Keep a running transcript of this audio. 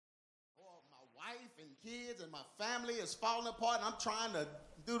kids and my family is falling apart and I'm trying to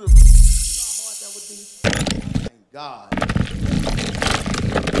do the, you know how hard that would be? Thank God.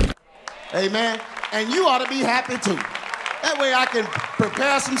 Amen. And you ought to be happy too. That way I can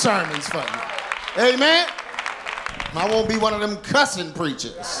prepare some sermons for you. Amen. I won't be one of them cussing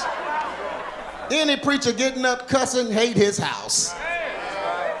preachers. Any preacher getting up cussing, hate his house.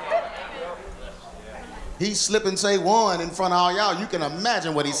 He slip and say one in front of all y'all. You can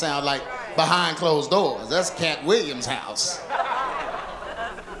imagine what he sound like behind closed doors. That's Cat Williams' house.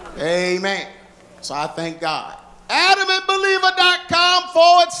 Amen. So I thank God. AdamandBeliever.com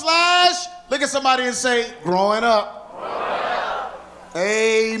 / look at somebody and say, growing up.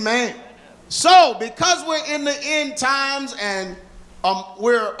 Amen. So, because we're in the end times and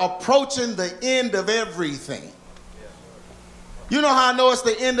we're approaching the end of everything. You know how I know it's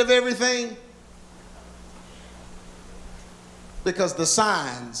the end of everything? Because the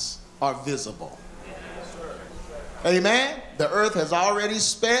signs are visible. Amen? The earth has already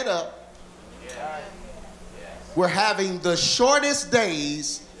sped up. We're having the shortest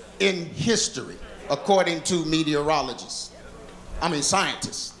days in history, according to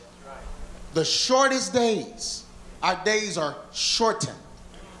scientists. The shortest days. Our days are shortened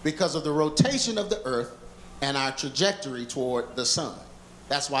because of the rotation of the earth and our trajectory toward the sun.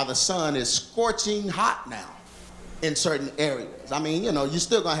 That's why the sun is scorching hot now in certain areas. I mean, you know, you're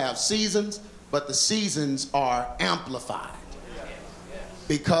still going to have seasons, but the seasons are amplified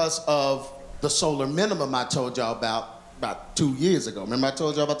because of the solar minimum I told y'all about 2 years ago. Remember I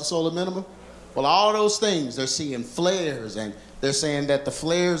told y'all about the solar minimum? Well, all those things, they're seeing flares, and they're saying that the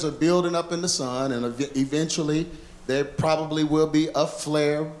flares are building up in the sun, and eventually there probably will be a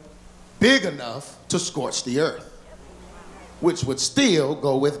flare big enough to scorch the earth, which would still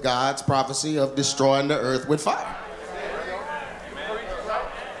go with God's prophecy of destroying the earth with fire.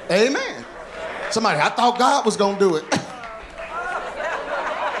 Amen. Somebody, I thought God was going to do it.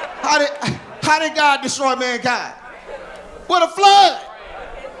 How did God destroy mankind? With a flood.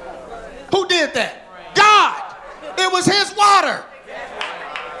 Who did that? God. It was his water.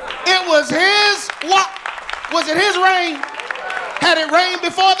 It was his was it his rain? Had it rained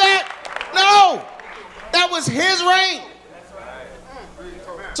before that? No. That was his rain.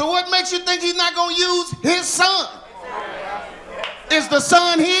 So what makes you think he's not going to use his son? Is the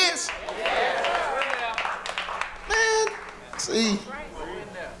son his? Man, see,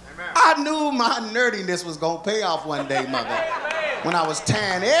 I knew my nerdiness was going to pay off one day, mother, when I was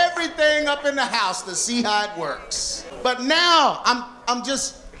tearing everything up in the house to see how it works. But now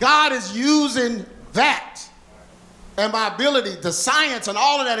God is using that and my ability, the science and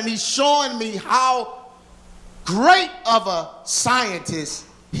all of that, and he's showing me how great of a scientist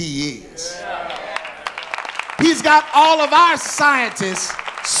he is. He's got all of our scientists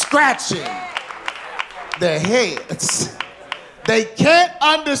scratching their heads. They can't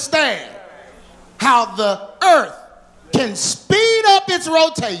understand how the earth can speed up its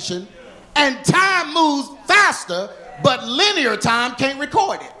rotation and time moves faster, but linear time can't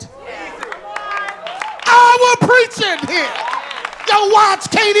record it. Oh, we're preaching here. Your watch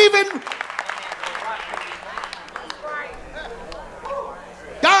can't even.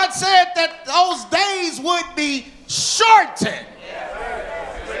 God said that those days would be shortened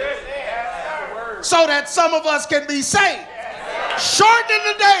so that some of us can be saved. Shortening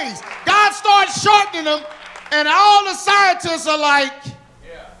the days. God starts shortening them, and all the scientists are like,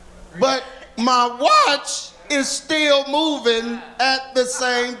 but my watch is still moving at the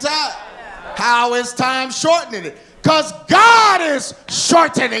same time. How is time shortening it? Because God is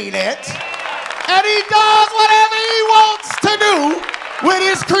shortening it, and he does whatever he wants to do with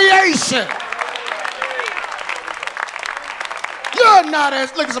his creation. You're not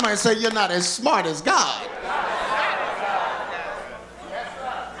as, look at somebody and say, you're not as smart as God.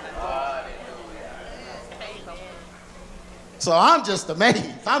 So I'm just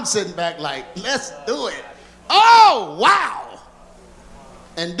amazed. I'm sitting back like, let's do it. Oh, wow.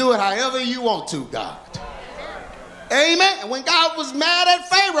 And do it however you want to, God. Amen. And when God was mad at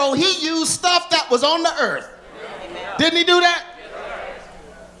Pharaoh, he used stuff that was on the earth. Didn't he do that?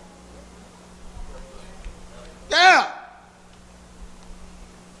 Yeah.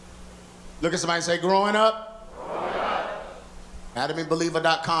 Look at somebody and say, growing up.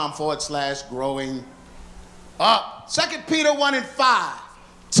 AdamandBeliever.com / growing up. 2 Peter 1:5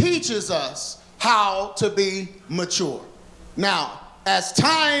 teaches us how to be mature. Now, as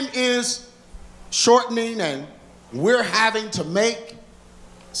time is shortening and we're having to make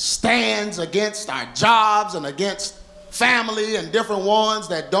stands against our jobs and against family and different ones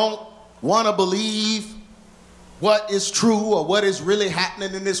that don't want to believe what is true or what is really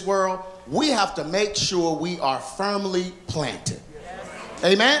happening in this world, we have to make sure we are firmly planted.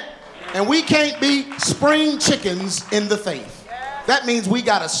 Amen? And we can't be spring chickens in the faith. That means we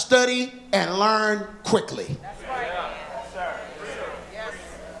got to study and learn quickly.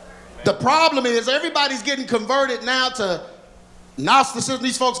 The problem is everybody's getting converted now to Gnosticism.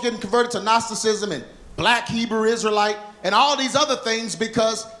 These folks getting converted to Gnosticism and Black Hebrew Israelite and all these other things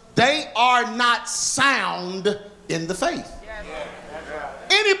because they are not sound in the faith.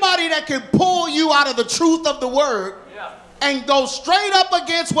 Anybody that can pull you out of the truth of the word and go straight up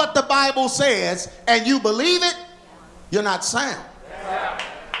against what the Bible says and you believe it, you're not sound.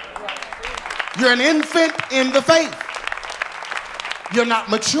 You're an infant in the faith. You're not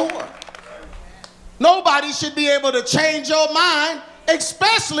mature. Nobody should be able to change your mind,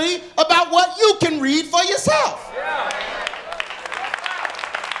 especially about what you can read for yourself.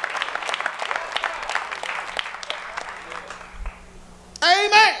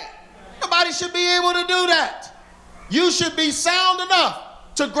 Amen. Nobody should be able to do that. You should be sound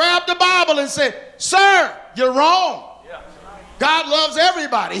enough to grab the Bible and say, sir, you're wrong. God loves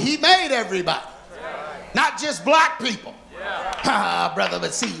everybody. He made everybody, not just black people. Brother,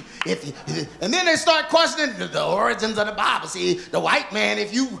 but see, and then they start questioning the origins of the Bible. See, the white man,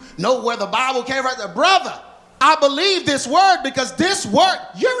 if you know where the Bible came from, brother, I believe this word because this word,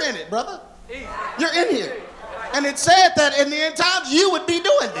 you're in it, brother. You're in here. And it said that in the end times you would be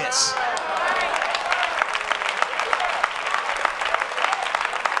doing this.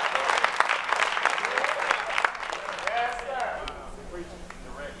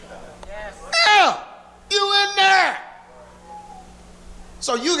 Yeah, you in there.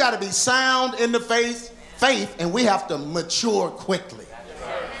 So you got to be sound in the faith, and we have to mature quickly.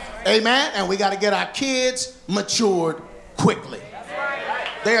 Amen. And we got to get our kids matured quickly.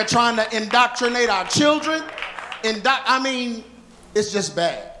 They are trying to indoctrinate our children. I mean, it's just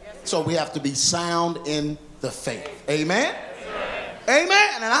bad. So we have to be sound in the faith. Amen. Amen.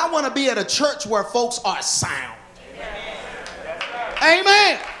 And I want to be at a church where folks are sound.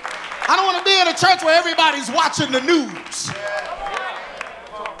 Amen. I don't want to be at a church where everybody's watching the news.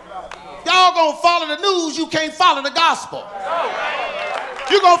 Y'all gonna follow the news, you can't follow the gospel.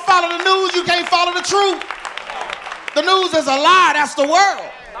 You gonna follow the news, you can't follow the truth. The news is a lie, that's the world.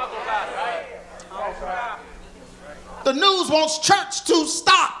 The news wants church to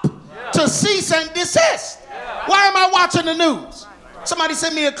stop, to cease and desist. Why am I watching the news? Somebody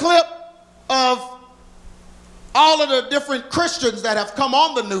sent me a clip of all of the different Christians that have come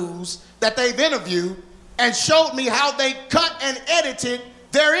on the news that they've interviewed and showed me how they cut and edited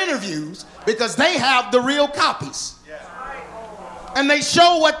their interviews because they have the real copies. And they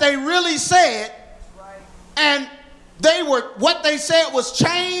show what they really said, and what they said was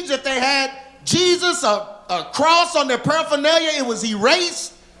changed. If they had Jesus, a cross on their paraphernalia, it was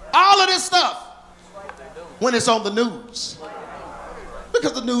erased. All of this stuff when it's on the news.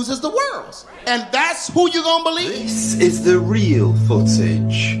 Because the news is the world's. And that's who you're going to believe. This is the real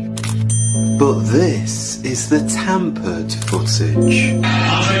footage. But this is the tampered footage.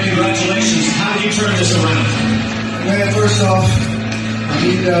 Andre, congratulations. How do you turn this around? Man, first off, I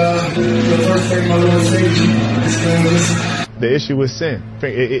need to first thank my Lord and Savior. The issue is sin.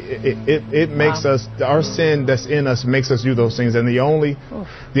 It makes us, our sin that's in us makes us do those things. And the only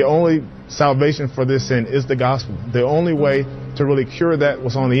salvation for this sin is the gospel. The only way to really cure that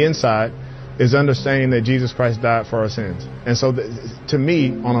what's on the inside is understanding that Jesus Christ died for our sins. And so to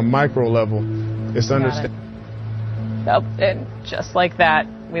me, on a micro level, it's understanding. Yep, and just like that,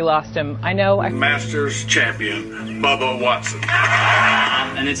 we lost him. I know. Masters champion, Bubba Watson.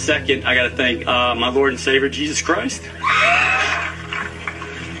 And then second, I got to thank my Lord and Savior, Jesus Christ.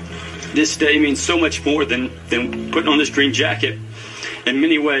 This day means so much more than putting on this green jacket in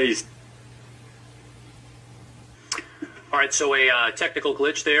many ways. All right, so a technical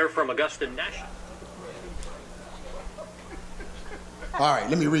glitch there from Augustine Nash. All right,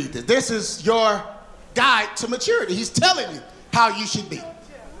 let me read this. This is your guide to maturity. He's telling you how you should be.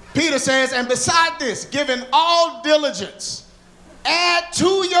 Peter says, and beside this, giving all diligence, add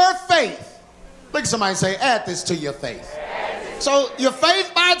to your faith. Look at somebody say, add this to your faith. So your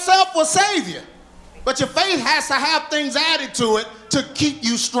faith by itself will save you. But your faith has to have things added to it to keep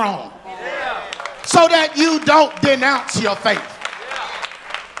you strong. So that you don't denounce your faith.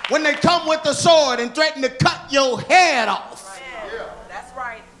 When they come with the sword and threaten to cut your head off. That's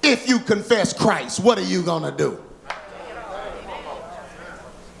right. If you confess Christ, what are you going to do?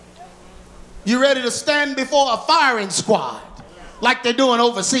 You ready to stand before a firing squad like they're doing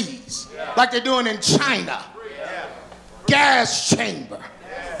overseas, like they're doing in China. Gas chamber.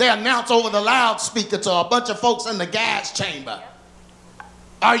 They announce over the loudspeaker to a bunch of folks in the gas chamber,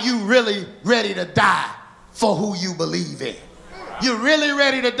 are you really ready to die for who you believe in? You're really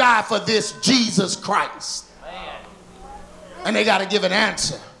ready to die for this Jesus Christ? And they got to give an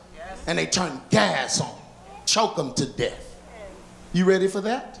answer. And they turn gas on, choke them to death. You ready for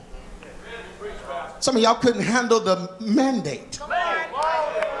that? Some of y'all couldn't handle the mandate.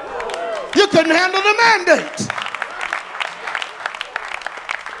 You couldn't handle the mandate.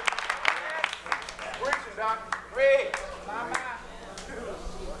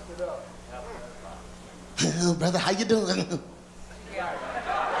 Brother, how you doing?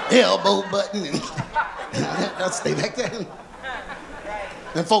 Elbow button. I'll stay back there.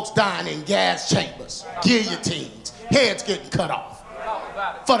 And folks dying in gas chambers, guillotines, heads getting cut off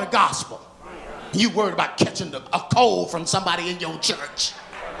for the gospel. You worried about catching a cold from somebody in your church.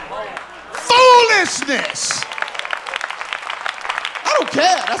 Foolishness. I don't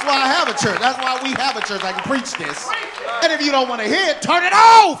care. That's why I have a church. That's why we have a church. I can preach this. And if you don't want to hear it, turn it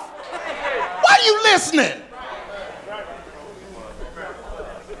off. Why are you listening?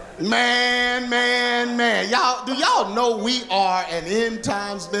 Man. Do y'all know we are an end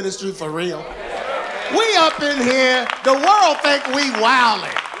times ministry for real? We up in here, the world think we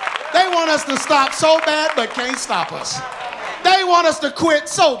wildin'. They want us to stop so bad, but can't stop us. They want us to quit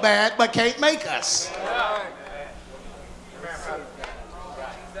so bad, but can't make us.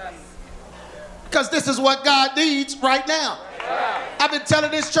 Because this is what God needs right now. I've been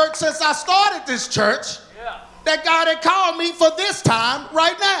telling this church since I started this church that God had called me for this time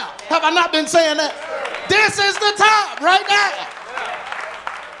right now. Have I not been saying that? This is the time right now.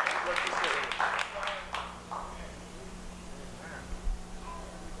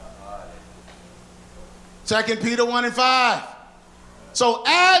 Second Peter 1:5. So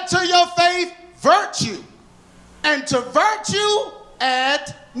add to your faith virtue, and to virtue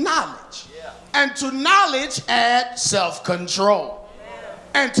add knowledge, and to knowledge add self-control,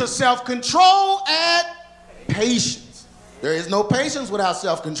 and to self-control add patience. There is no patience without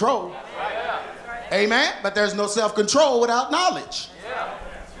self-control. Amen. But there's no self-control without knowledge.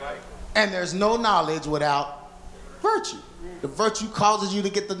 And there's no knowledge without virtue. The virtue causes you to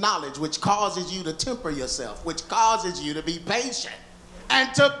get the knowledge, which causes you to temper yourself, which causes you to be patient.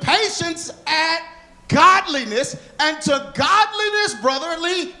 And to patience add godliness, and to godliness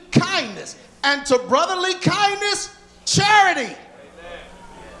brotherly kindness, and to brotherly kindness charity.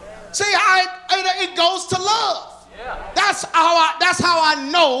 See how it goes to love. That's how I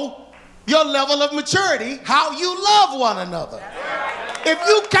know your level of maturity, how you love one another. If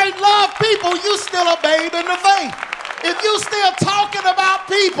you can't love people, you still a babe in the faith. If you still talking about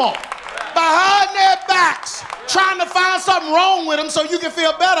people behind their backs, trying to find something wrong with them so you can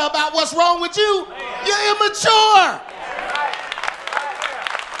feel better about what's wrong with you, you're immature.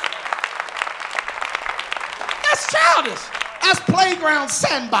 That's childish. That's playground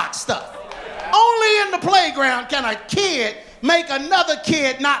sandbox stuff. Only in the playground can a kid make another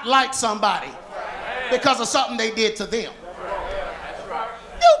kid not like somebody because of something they did to them.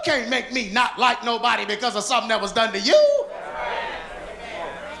 You can't make me not like nobody because of something that was done to you.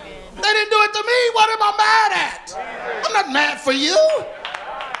 They didn't do it to me. What am I mad at? I'm not mad for you.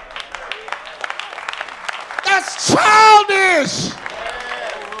 That's childish.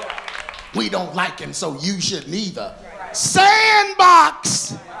 We don't like him, so you shouldn't either.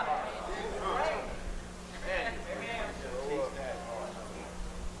 Sandbox.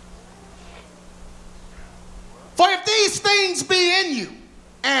 For if these things be in you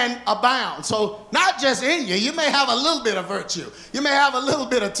and abound, so not just in you, you may have a little bit of virtue, you may have a little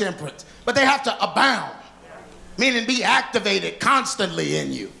bit of temperance, but they have to abound, meaning be activated constantly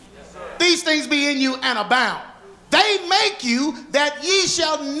in you. These things be in you and abound. They make you that ye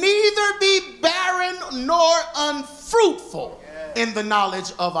shall neither be barren nor unfruitful in the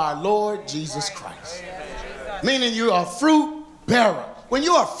knowledge of our Lord Jesus Christ. Meaning you are a fruit bearer. When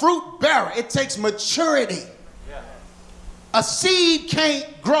you're a fruit bearer, it takes maturity. A seed can't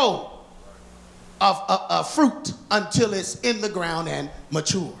grow a fruit until it's in the ground and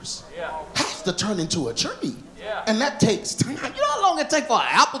matures. It has to turn into a tree. And that takes time. You know how long it takes for an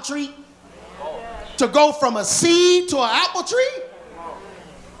apple tree to go from a seed to an apple tree?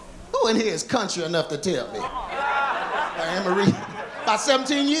 Who in here is country enough to tell me? Anne-Marie, about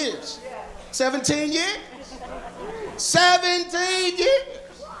 17 years. 17 years? 17 years.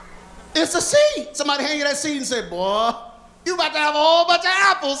 It's a seed. Somebody hang that seed and say, boy, you about to have a whole bunch of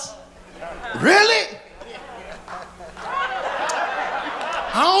apples. Really?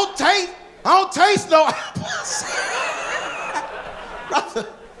 I don't taste no apples. Brother,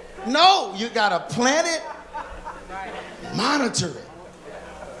 no, you gotta plant it, monitor it.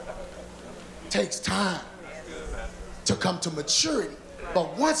 takes time to come to maturity.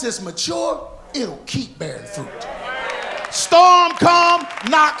 But once it's mature, it'll keep bearing fruit. Storm come,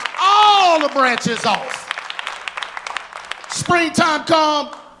 knock all the branches off. Springtime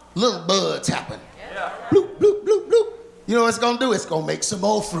come, little buds happen. Bloop, bloop, bloop, bloop. You know what it's gonna do? It's gonna make some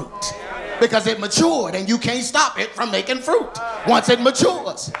more fruit. Because it matured and you can't stop it from making fruit. Once it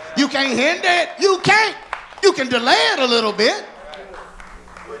matures, you can't hinder it. You can't. You can delay it a little bit.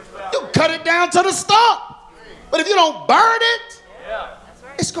 You cut it down to the stump. But if you don't burn it,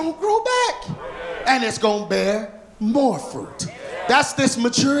 it's gonna grow back. And it's gonna bear more fruit. That's this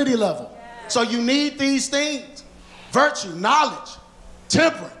maturity level. So you need these things: virtue, knowledge,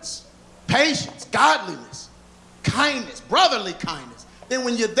 temperance, patience, godliness, kindness, brotherly kindness. Then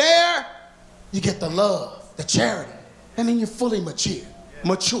when you're there, you get the love, the charity, and then you're fully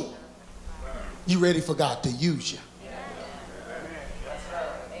mature. You ready for God to use you.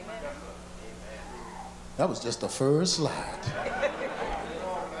 That was just the first slide.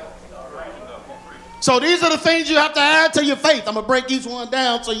 So these are the things you have to add to your faith. I'm going to break each one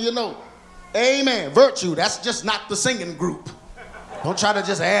down so you know. Amen. Virtue, that's just not the singing group. Don't try to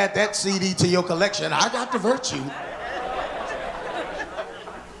just add that CD to your collection. I got the virtue.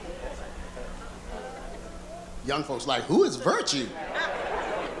 Young folks like, who is Virtue?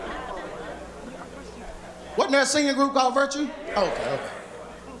 Wasn't there a singing group called Virtue? Okay.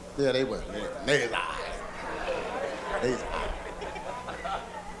 Yeah, they were. They lied.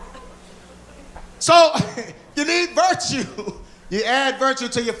 So, you need virtue. You add virtue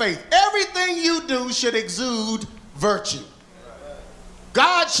to your faith. Everything you do should exude virtue.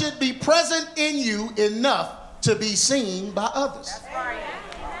 God should be present in you enough to be seen by others.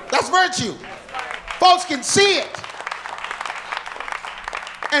 That's virtue. Folks can see it.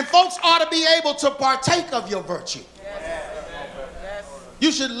 And folks ought to be able to partake of your virtue.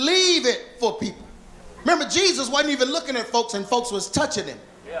 You should leave it for people. Remember, Jesus wasn't even looking at folks and folks was touching him.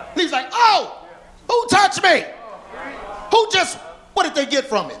 And he's like, oh, who touched me? What did they get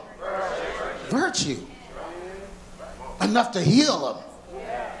from it? Virtue. Enough to heal them.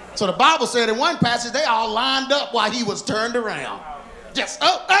 So the Bible said in one passage, they all lined up while he was turned around. Just,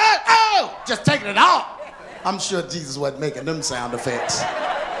 just taking it off. I'm sure Jesus wasn't making them sound effects.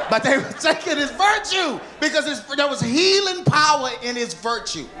 But they were taking his virtue because there was healing power in his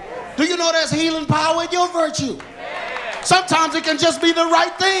virtue. Do you know there's healing power in your virtue? Sometimes it can just be the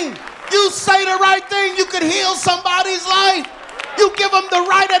right thing. You say the right thing, you could heal somebody's life. You give them the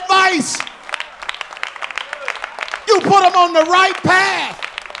right advice. You put them on the right path.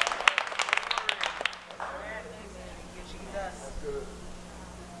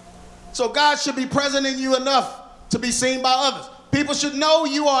 So God should be present in you enough to be seen by others. People should know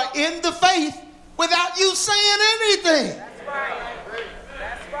you are in the faith without you saying anything. That's right.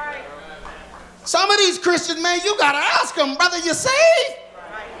 That's right. Some of these Christians, man, you got to ask them, brother, you saved?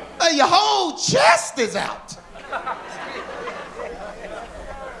 Your whole chest is out.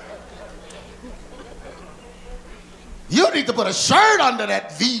 You need to put a shirt under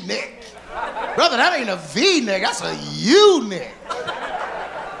that V-neck. Brother, that ain't a V-neck, that's a U-neck.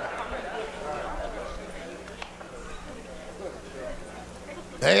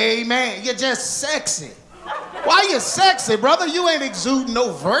 Amen. You're just sexy. Why you sexy, brother? You ain't exuding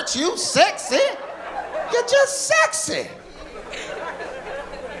no virtue. Sexy. You're just sexy.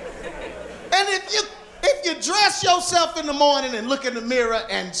 And if you dress yourself in the morning and look in the mirror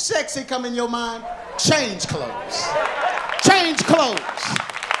and sexy come in your mind, change clothes. Change clothes.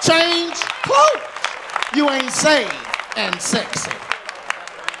 Change clothes. You ain't saved and sexy.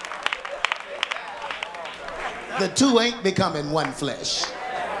 The two ain't becoming one flesh.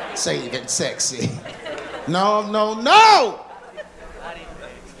 Saved and sexy. No, no, no.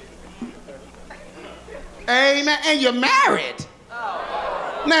 Amen. And you're married.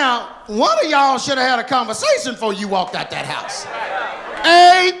 Now, one of y'all should have had a conversation before you walked out that house.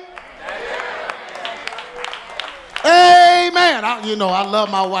 Amen. I love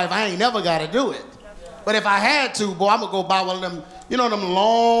my wife. I ain't never got to do it. But if I had to, boy, I'm going to go buy one of them, them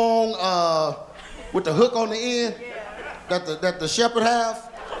long, with the hook on the end that the shepherd have.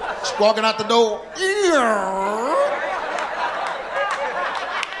 Walking out the door.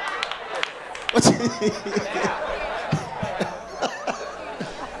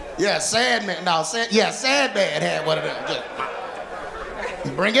 Yeah, Sad Man. No, Sad Man had one of them.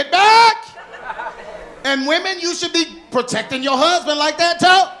 Just bring it back. And women, you should be protecting your husband like that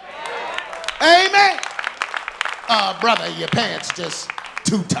too. Amen. Brother, your pants just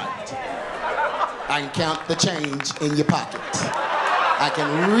too tight. I can count the change in your pocket. I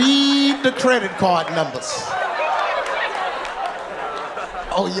can read the credit card numbers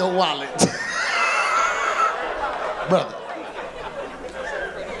on your wallet. brother.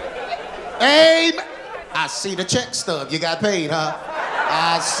 Amen. I see the check stub. You got paid, huh?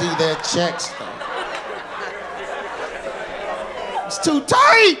 I see that check stub. It's too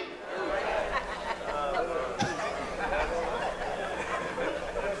tight.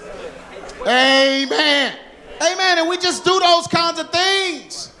 Amen. Amen. And we just do those kinds of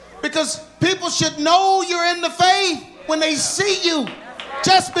things because people should know you're in the faith when they see you.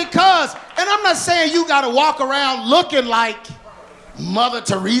 Just because. And I'm not saying you got to walk around looking like Mother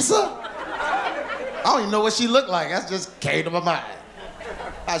Teresa. I don't even know what she looked like. That just came to my mind.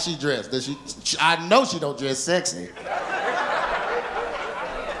 How she dressed? Does she? I know she don't dress sexy.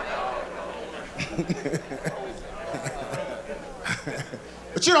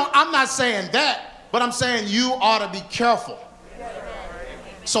 But you know, I'm not saying that, but I'm saying you ought to be careful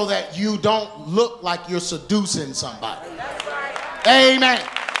so that you don't look like you're seducing somebody. Amen.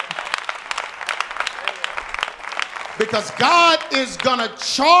 Because God is gonna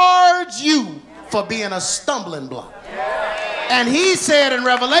charge you for being a stumbling block. And he said in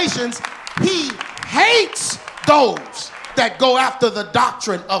Revelations, he hates those that go after the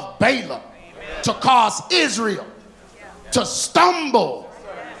doctrine of Balaam to cause Israel to stumble.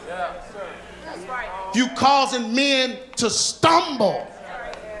 You causing men to stumble,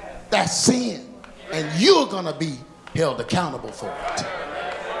 that's sin, and you're gonna be held accountable for it.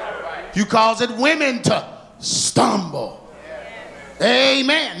 You causing women to stumble.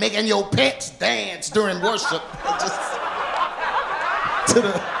 Amen. Making your pets dance during worship. Just to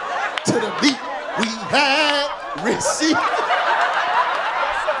the beat we had received.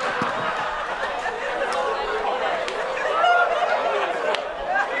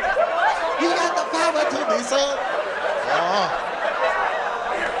 You got the power to be so. Oh.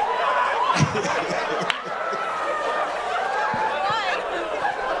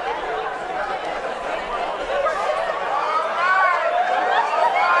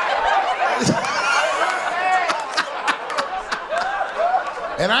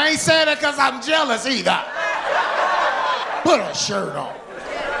 And I ain't saying it because I'm jealous either. Put a shirt on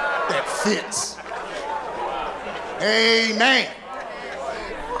that fits. Amen.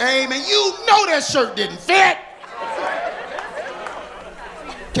 Amen. You know that shirt didn't fit.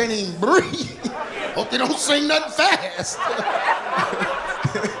 Can't even breathe. Hope they don't sing nothing fast.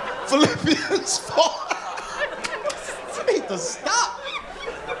 Philippians 4. I need to stop.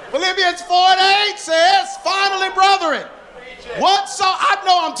 Philippians 4:8 says, finally, brethren, what so I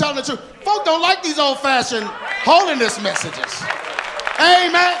know I'm telling the truth. Folk don't like these old-fashioned holiness messages.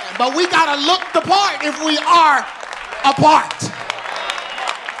 Amen. But we gotta look the part if we are apart.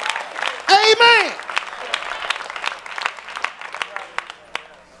 Amen.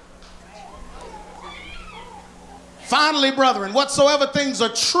 Finally, brethren, whatsoever things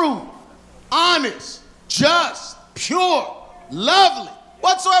are true, honest, just, pure, lovely,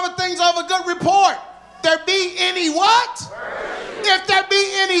 whatsoever things are of a good report, there be any what? Virtue. If there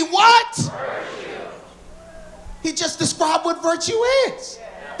be any what? Virtue. He just described what virtue is.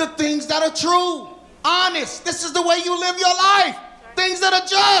 The things that are true, honest. This is the way you live your life. Things that are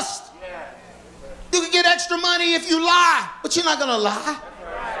just. You can get extra money if you lie, but you're not going to lie.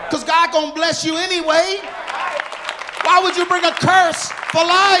 Because God going to bless you anyway. Why would you bring a curse for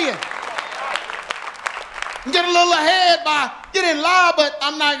lying? Get a little ahead by, you didn't lie, but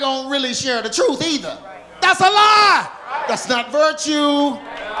I'm not going to really share the truth either. That's a lie. That's not virtue.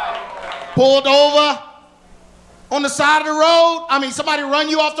 Pulled over on the side of the road. I mean, somebody run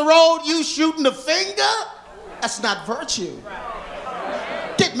you off the road, you shooting the finger. That's not virtue.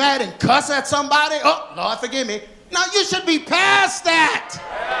 Get mad and cuss at somebody. Oh, Lord, forgive me. No, you should be past that.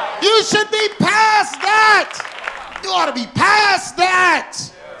 You should be past that. You ought to be past that.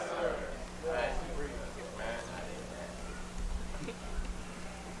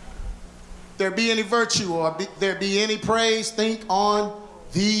 There be any virtue or there be any praise, think on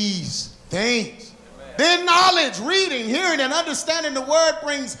these things. Amen. Then knowledge, reading, hearing, and understanding the word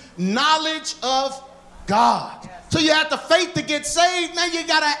brings knowledge of God. So you have the faith to get saved. Now you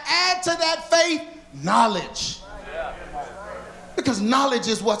got to add to that faith knowledge. Because knowledge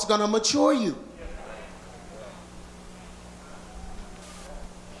is what's going to mature you.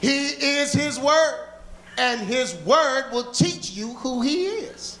 He is his word, and his word will teach you who he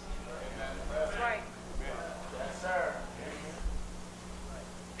is.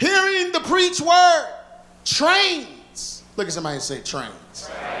 Hearing the preached word trains. Look at somebody and say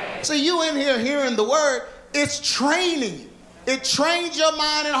trains. See, you in here hearing the word, it's training you. It trains your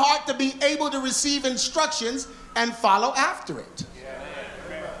mind and heart to be able to receive instructions and follow after it.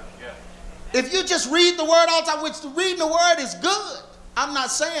 If you just read the word all the time, which reading the word is good. I'm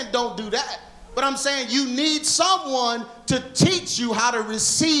not saying don't do that. But I'm saying you need someone to teach you how to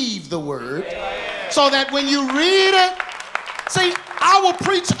receive the word so that when you read it, see, I will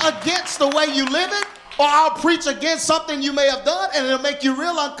preach against the way you live it, or I'll preach against something you may have done, and it'll make you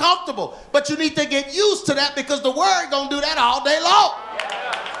real uncomfortable. But you need to get used to that because the word gonna do that all day long.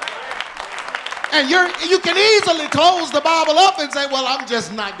 And you can easily close the Bible up and say, well, I'm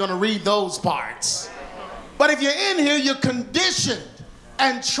just not gonna read those parts. But if you're in here, you're conditioned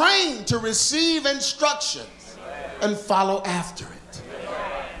and trained to receive instructions and follow after it.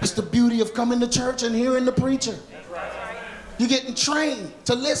 It's the beauty of coming to church and hearing the preacher. You're getting trained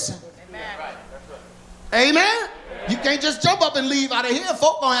to listen. Amen? You can't just jump up and leave out of here.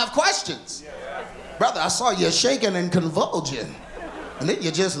 Folk gonna have questions. Brother, I saw you shaking and convulsing, and then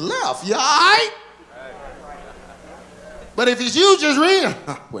you just left. You all right? But if it's you just reading,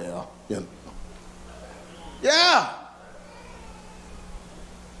 well, you know. Yeah.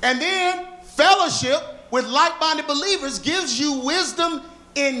 And then fellowship with like-minded believers gives you wisdom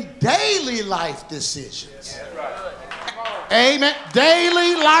in daily life decisions. Amen.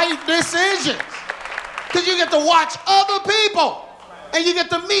 Daily life decisions. Because you get to watch other people. And you get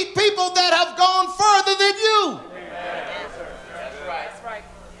to meet people that have gone further than you.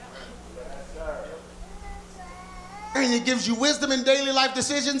 And it gives you wisdom in daily life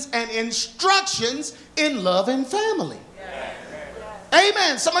decisions and instructions in love and family.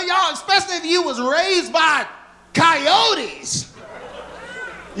 Amen. Some of y'all, especially if you was raised by coyotes,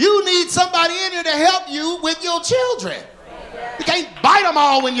 you need somebody in here to help you with your children. You can't bite them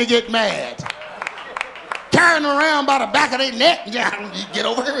all when you get mad. Carrying them around by the back of their neck. You get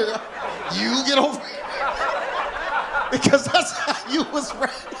over here. You get over here. Because that's how you was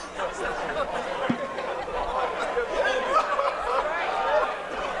raised.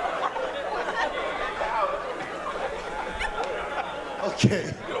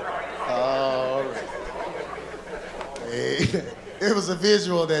 Okay. All right. Hey. It was a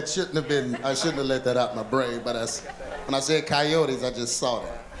visual that shouldn't have been, I shouldn't have let that out my brain, but when I said coyotes, I just saw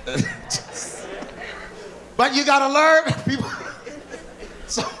that. But you gotta learn, people.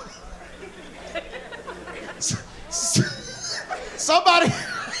 Somebody.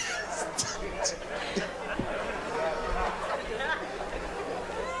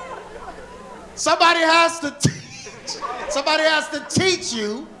 Somebody has to teach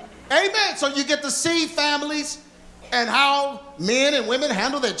you. Amen. So you get to see families and how men and women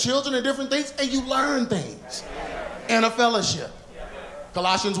handle their children and different things, and you learn things in a fellowship.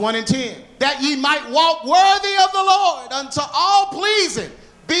 Colossians 1:10, that ye might walk worthy of the Lord unto all pleasing,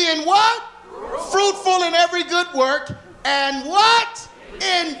 being what? Fruitful in every good work, and what?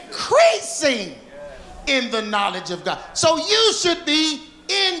 Increasing in the knowledge of God. So you should be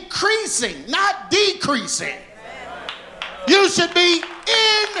increasing, not decreasing. You should be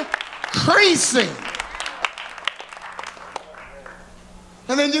increasing.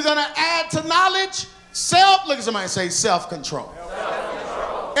 And then you're going to add to knowledge look at somebody and say self-control.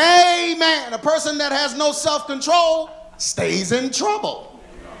 Amen. A person that has no self-control stays in trouble.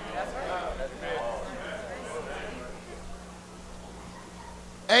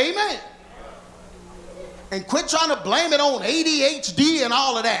 Amen. And quit trying to blame it on ADHD and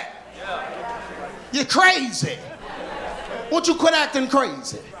all of that. You're crazy. Won't you quit acting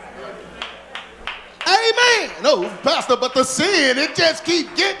crazy? Amen. No, Pastor, but the sin, it just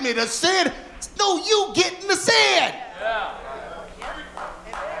keep getting me. The sin, no, you getting the sin.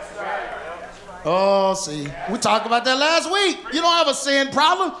 Oh, see, we talked about that last week. You don't have a sin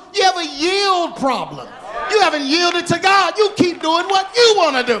problem. You have a yield problem. You haven't yielded to God. You keep doing what you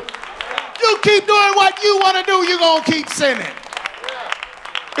want to do. You keep doing what you want to do, you're going to keep sinning.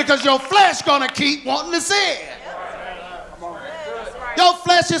 Because your flesh going to keep wanting to sin. Your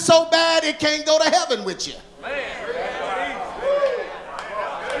flesh is so bad it can't go to heaven with you.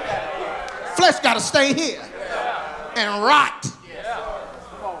 Flesh got to stay here and rot.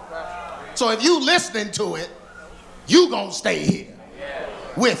 So if you listening to it, you going to stay here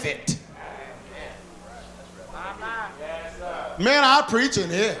with it. Man, I preach in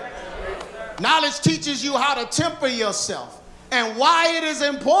here. Knowledge teaches you how to temper yourself and why it is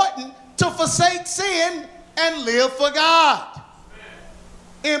important to forsake sin and live for God.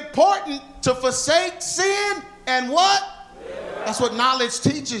 Important to forsake sin and what? That's what knowledge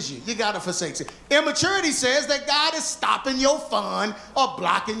teaches you. You got to forsake sin. Immaturity says that God is stopping your fun or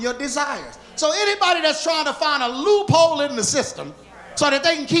blocking your desires. So anybody that's trying to find a loophole in the system so that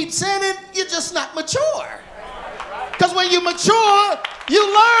they can keep sinning, you're just not mature. Because when you mature, you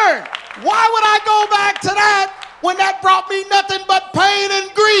learn. Why would I go back to that when that brought me nothing but pain and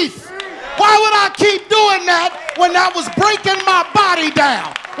grief? Why would I keep doing that when that was breaking my body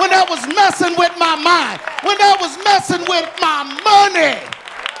down? when that was messing with my mind, when that was messing with my money.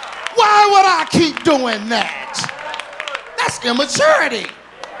 Why would I keep doing that? That's immaturity.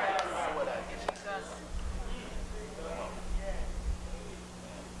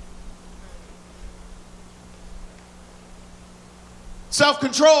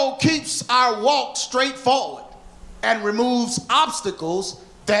 Self-control keeps our walk straight forward and removes obstacles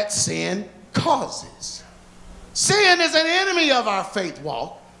that sin causes. Sin is an enemy of our faith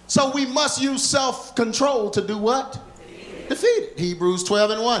walk, so we must use self-control to do what? Defeat it. Hebrews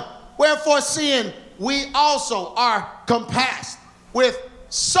 12:1. Wherefore seeing we also are compassed with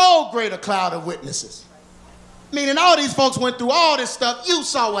so great a cloud of witnesses. Meaning all these folks went through all this stuff. You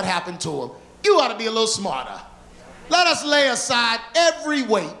saw what happened to them. You ought to be a little smarter. Let us lay aside every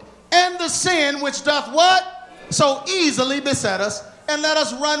weight and the sin which doth what? So easily beset us, and let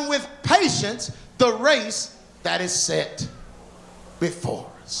us run with patience the race that is set before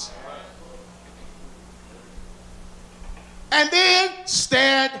us. And then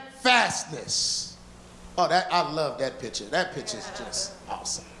steadfastness. Oh, I love that picture. That picture is just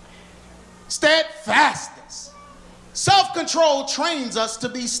awesome. Steadfastness. Self-control trains us to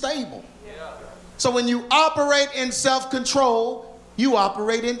be stable. So when you operate in self-control, you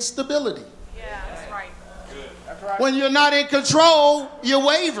operate in stability. Yeah, that's right. That's right. When you're not in control, you're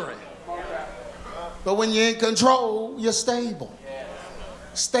wavering. But when you're in control, you're stable.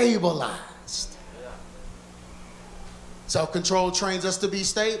 Stabilized. Self-control trains us to be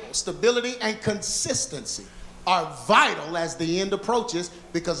stable. Stability and consistency are vital as the end approaches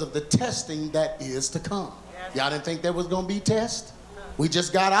because of the testing that is to come. Y'all didn't think there was going to be tests? We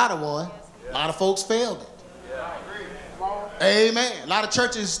just got out of one. A lot of folks failed it. Amen. A lot of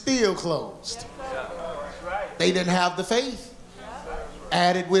churches still closed. They didn't have the faith.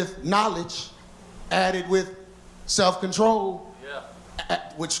 Added with knowledge, added with self-control,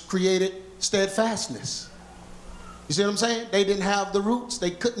 which created steadfastness. You see what I'm saying? They didn't have the roots.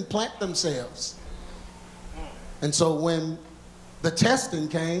 They couldn't plant themselves. And so when the testing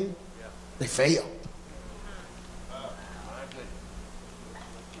came, they failed.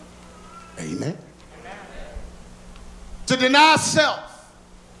 Amen. To deny self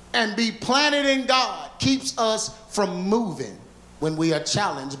and be planted in God keeps us from moving when we are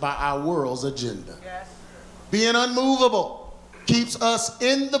challenged by our world's agenda. Yes. Being unmovable keeps us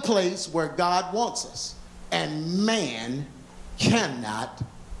in the place where God wants us, and man cannot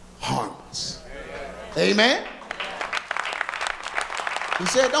harm us. Amen. He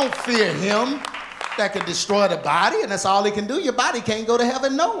said, don't fear him that can destroy the body, and that's all he can do. Your body can't go to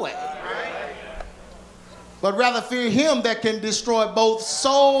heaven no way. But rather fear him that can destroy both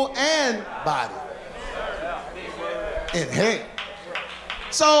soul and body in hell.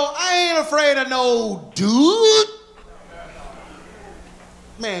 So I ain't afraid of no dude.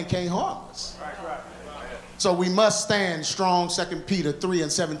 Man can't harm us. So we must stand strong. 2 Peter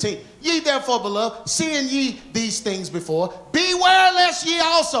 3:17. Ye therefore, beloved, seeing ye these things before, beware lest ye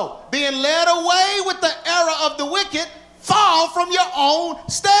also, being led away with the error of the wicked, fall from your own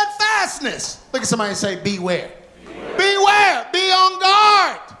steadfastness. Look at somebody and say, beware. Beware. Be on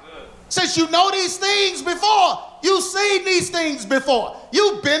guard. Since you know these things before, you've seen these things before,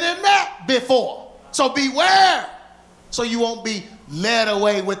 you've been in that before. So beware, so you won't be led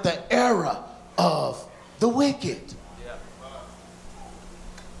away with the error of the wicked.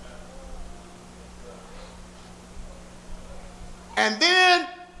 And then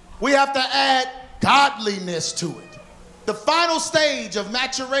we have to add godliness to it. The final stage of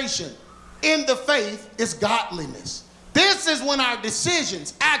maturation in the faith is godliness. This is when our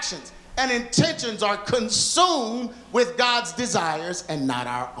decisions, actions, and intentions are consumed with God's desires and not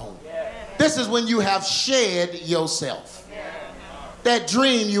our own. This is when you have shed yourself. That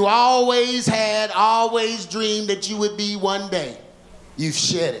dream you always had, always dreamed that you would be one day, you've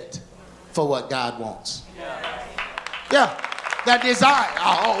shed it for what God wants. Yeah, that desire.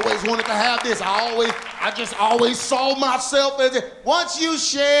 I always wanted to have this. I just always saw myself as it. Once you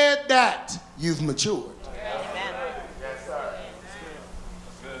shed that, you've matured.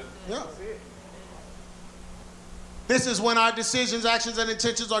 Yeah. This is when our decisions, actions, and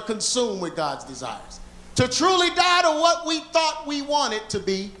intentions are consumed with God's desires. To truly die to what we thought we wanted to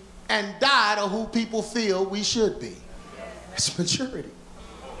be and die to who people feel we should be. It's maturity.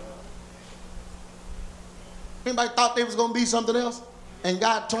 Anybody thought they was going to be something else? And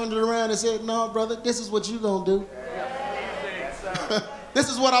God turned it around and said, no, brother, this is what you're going to do. This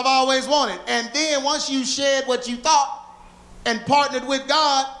is what I've always wanted. And then once you shared what you thought and partnered with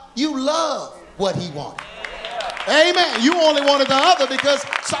God, you love what he wanted. Amen. You only wanted the other because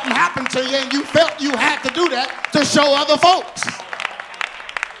something happened to you and you felt you had to do that to show other folks.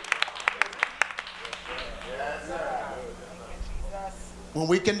 When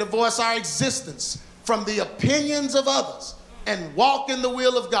we can divorce our existence from the opinions of others and walk in the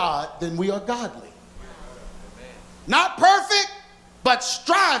will of God, then we are godly. Not perfect, but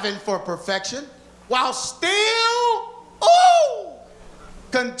striving for perfection while still,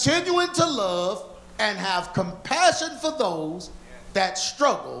 continuing to love and have compassion for those that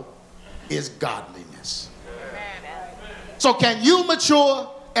struggle is godliness. So can you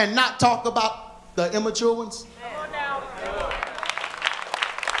mature and not talk about the immature ones?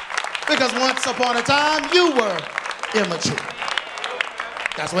 Because once upon a time, you were immature.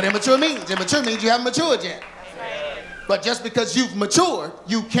 That's what immature means. Immature means you haven't matured yet. But just because you've matured,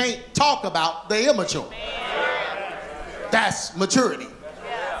 you can't talk about the immature. That's maturity.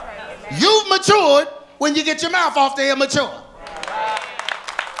 You've matured when you get your mouth off the immature.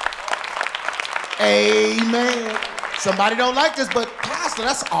 Amen. Somebody don't like this, but Pastor,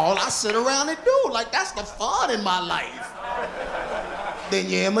 that's all I sit around and do. Like, that's the fun in my life. Then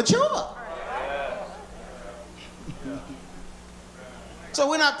you're immature. So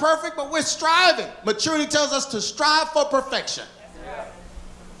we're not perfect, but we're striving. Maturity tells us to strive for perfection.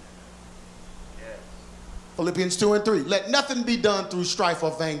 Philippians 2 and 3. Let nothing be done through strife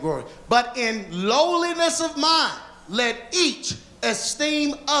or vainglory, but in lowliness of mind, let each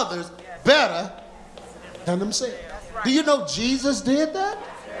esteem others better than themselves. Do you know Jesus did that?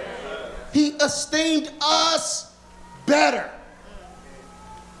 He esteemed us better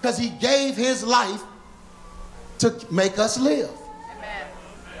because he gave his life to make us live.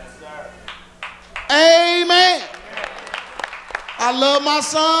 Amen. I love my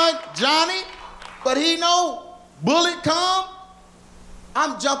son, Johnny, but he know bullet come,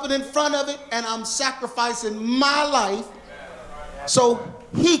 I'm jumping in front of it and I'm sacrificing my life so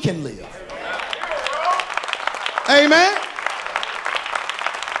he can live. Amen.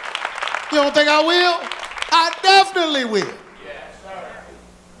 You don't think I will? I definitely will.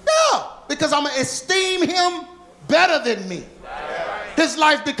 Yeah, because I'm going to esteem him better than me. His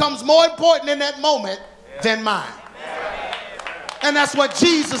life becomes more important in that moment than mine. And that's what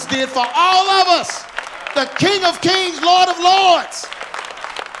Jesus did for all of us. The King of Kings, Lord of Lords,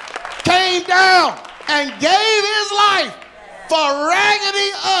 came down and gave his life for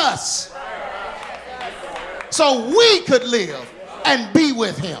raggedy us so we could live and be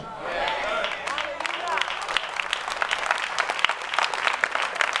with him.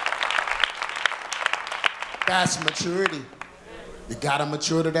 That's maturity. You got to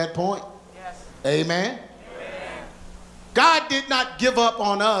mature to that point. Yes. Amen. Amen. God did not give up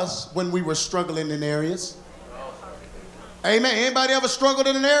on us when we were struggling in areas. Amen. Anybody ever struggled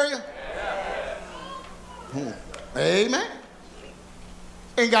in an area? Yes. Amen.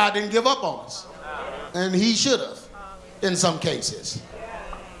 And God didn't give up on us. And he should have in some cases.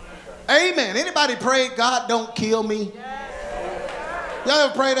 Amen. Anybody pray, God, don't kill me? Y'all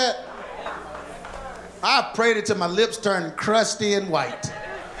ever pray that? I prayed it till my lips turned crusty and white.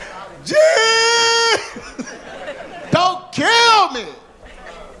 Don't kill me.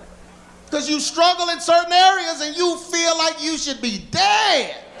 Because you struggle in certain areas and you feel like you should be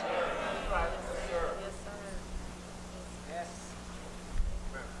dead.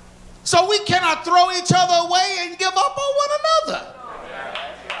 So we cannot throw each other away and give up on one another.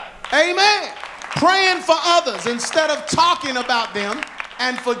 Amen. Praying for others instead of talking about them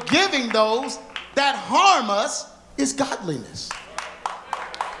and forgiving those that harm us is godliness.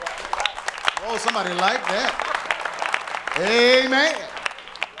 Oh, somebody like that. Amen.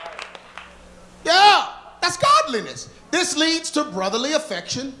 Yeah, that's godliness. This leads to brotherly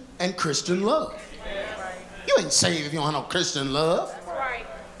affection and Christian love. You ain't saved if you don't have no Christian love.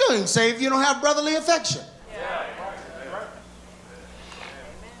 You ain't saved if you don't have brotherly affection.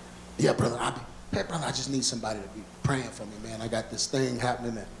 Yeah, brother, I just need somebody to be praying for me, man. I got this thing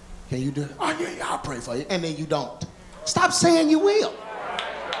happening there. Can you do it? Oh, yeah, I'll pray for you. And then you don't. Stop saying you will.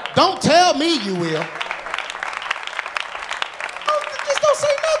 Don't tell me you will. Just don't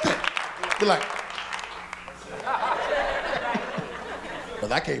say nothing. Be like,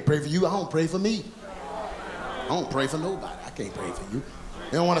 but I can't pray for you. I don't pray for me. I don't pray for nobody. I can't pray for you.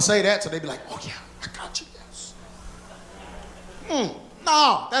 They don't want to say that, so they be like, oh, yeah, I got you. Yes.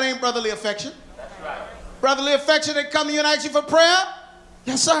 No, that ain't brotherly affection. Brotherly affection, they come to you and ask you for prayer.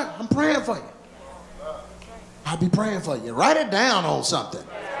 Yes, sir, I'm praying for you. I'll be praying for you. Write it down on something.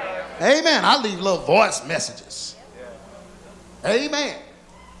 Amen. I'll leave little voice messages. Amen.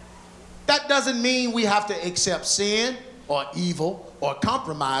 That doesn't mean we have to accept sin or evil or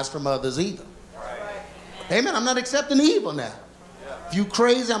compromise from others either. Amen. I'm not accepting evil now. If you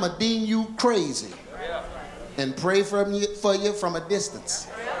crazy, I'm going to deem you crazy and pray for you from a distance.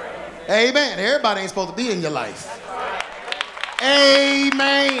 Amen. Everybody ain't supposed to be in your life.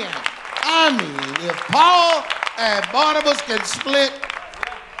 Amen. I mean, if Paul and Barnabas can split,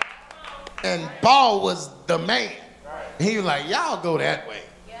 and Paul was the man, he was like, y'all go that way.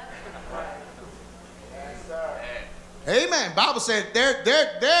 Amen. Bible said their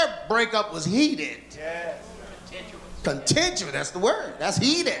breakup was heated. Contentious, that's the word. That's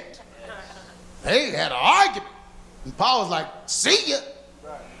heated. They had an argument. And Paul was like, see ya.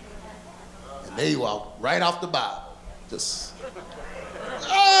 And they walked right off the Bible. Just.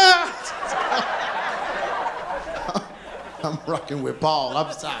 I'm rocking with Paul.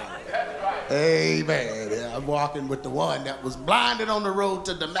 I'm sorry. Amen. Yeah, I'm walking with the one that was blinded on the road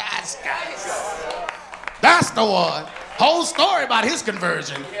to Damascus. That's the one. Whole story about his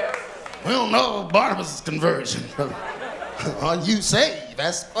conversion. We don't know Barnabas' conversion. Are you saved?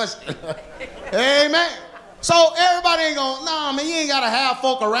 That's the question. Amen. So everybody ain't gonna, nah, man, you ain't gotta have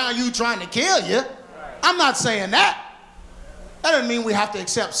folk around you trying to kill you. I'm not saying that. That doesn't mean we have to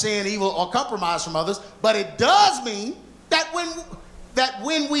accept sin, evil, or compromise from others, but it does mean that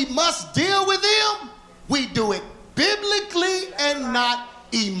when we must deal with them, we do it biblically and not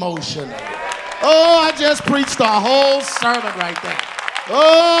emotionally. Oh, I just preached a whole sermon right there.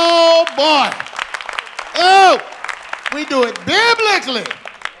 Oh, boy. Oh, we do it biblically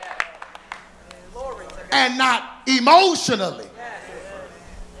and not emotionally.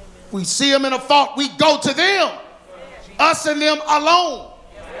 We see them in a fault, we go to them, us and them alone,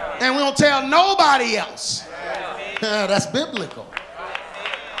 and we don't tell nobody else. That's biblical.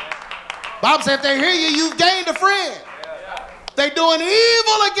 Bible says if they hear you, you've gained a friend. They doing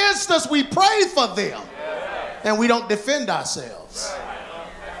evil against us, we pray for them, and we don't defend ourselves.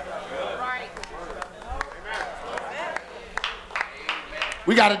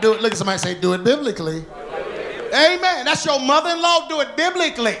 We got to do it. Look at somebody say, do it biblically. Amen. That's your mother-in-law. Do it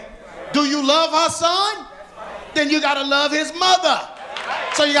biblically. Do you love her son? Then you got to love his mother.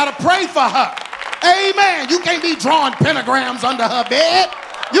 So you got to pray for her. Amen. You can't be drawing pentagrams under her bed.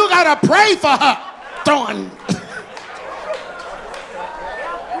 You got to pray for her. Throwing.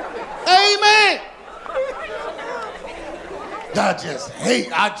 Amen.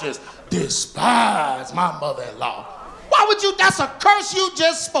 I just despise my mother-in-law. Why would you? That's a curse you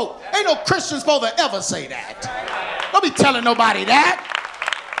just spoke. Ain't no Christian supposed to ever say that. Don't be telling nobody that.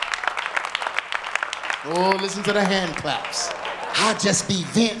 Oh, listen to the hand claps. I just be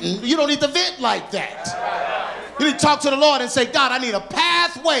venting. You don't need to vent like that. You need to talk to the Lord and say, God, I need a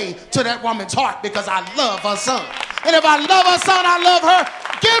pathway to that woman's heart because I love her son. And if I love her son, I love her.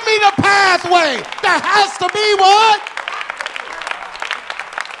 Give me the pathway. There has to be one.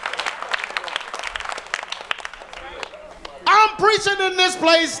 I'm preaching in this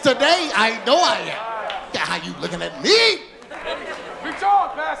place today. I know I am. Yeah, how you looking at me? Preach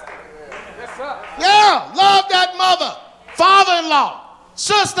on, Pastor. Yes, sir. Yeah, love that mother, father-in-law,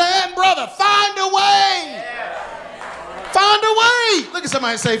 sister and brother. Find a way. Find a way. Look at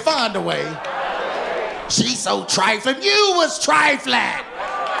somebody say, find a way. She's so trifling. You was trifling.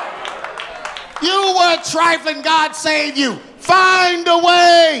 You were trifling. God saved you. Find a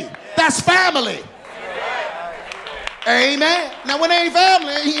way. That's family. Amen. Now, when it ain't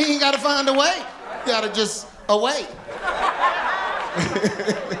family, you ain't got to find a way. You got to just away.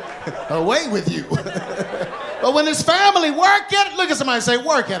 Away with you. But when it's family, work it. Look at somebody and say,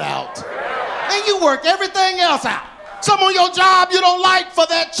 work it out. And you work everything else out. Some on your job you don't like for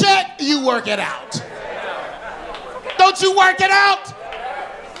that check, you work it out. Don't you work it out?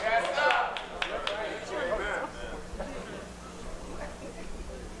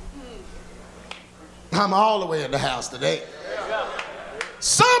 I'm all the way in the house today.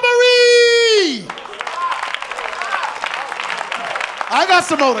 Summary! I got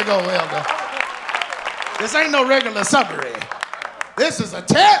some more to go, Elder. This ain't no regular summary. This is a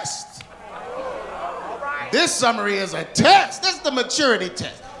test. This summary is a test. This is the maturity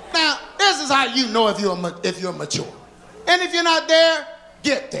test. Now, this is how you know if you're mature. And if you're not there,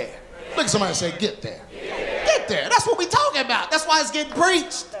 get there. Look at somebody and say, get there. Get there. That's what we're talking about. That's why it's getting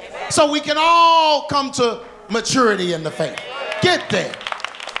preached. So we can all come to maturity in the faith. Get there.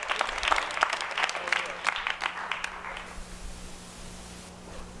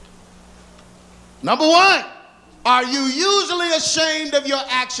 Number one, are you usually ashamed of your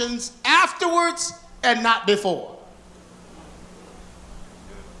actions afterwards and not before?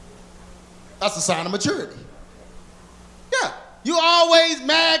 That's a sign of maturity. Yeah, you always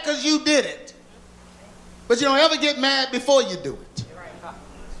mad because you did it. But you don't ever get mad before you do it.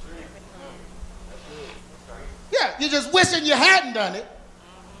 Yeah, you're just wishing you hadn't done it,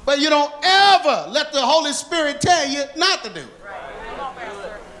 but you don't ever let the Holy Spirit tell you not to do it.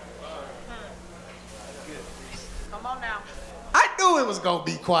 Come on now. I it was gonna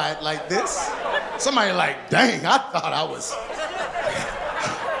be quiet like this. Somebody like, dang, I thought I was,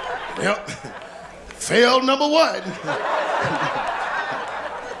 yep, failed number one.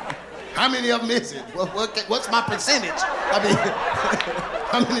 How many of them is it? What's my percentage? I mean,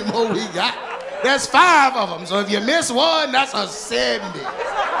 how many more we got? There's 5 of them, so if you miss one, that's a 70.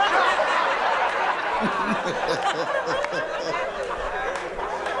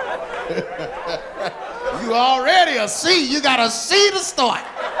 You already a C. You got a C to start.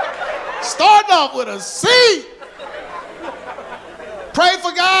 Starting off with a C. Pray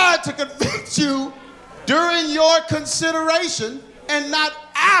for God to convict you during your consideration and not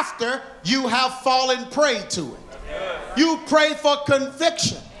after you have fallen prey to it. You pray for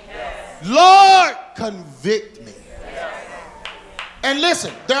conviction. Lord, convict me. And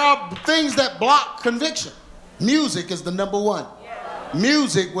listen, there are things that block conviction. Music is the number one.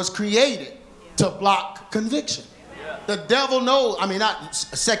 Music was created to block conviction. The devil knows, I mean, not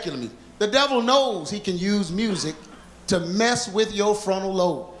secular music. The devil knows he can use music to mess with your frontal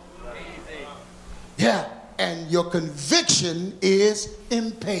lobe. Yeah, and your conviction is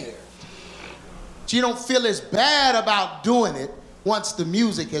impaired. So you don't feel as bad about doing it once the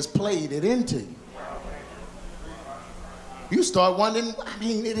music has played it into you. You start wondering, I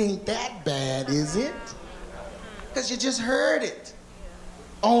mean, it ain't that bad, is it? Because you just heard it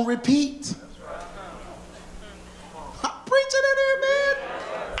on repeat. I'm preaching in here, man.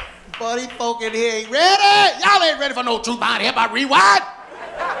 Buddy, folk in here ain't ready. Y'all ain't ready for no truth behind here by rewind.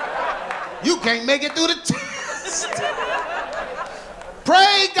 You can't make it through the test.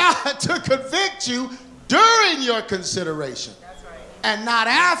 Pray God to convict you during your consideration and not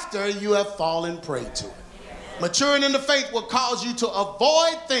after you have fallen prey to it. Maturing in the faith will cause you to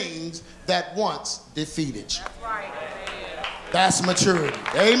avoid things that once defeated you. That's maturity.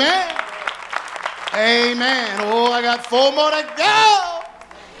 Amen. Amen. Oh, I got 4 more to go.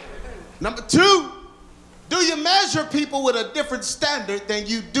 Number 2, do you measure people with a different standard than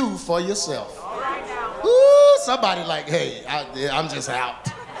you do for yourself? Ooh, somebody like, hey, I'm just out.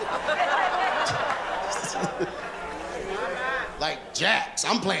 Like jacks.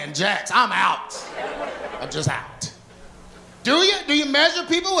 I'm playing jacks. I'm out. I'm just out. Do you measure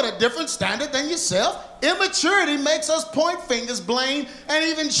people with a different standard than yourself? Immaturity makes us point fingers, blame, and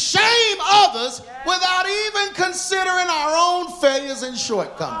even shame others without even considering our own failures and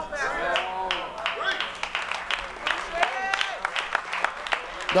shortcomings.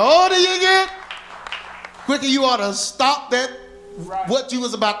 The older you get, quicker you ought to stop that, what you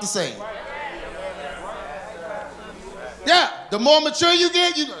was about to say. Yeah, the more mature you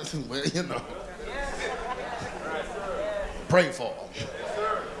get, well, you know. Pray for them.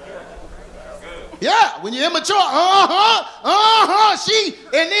 Yeah, when you're immature, she,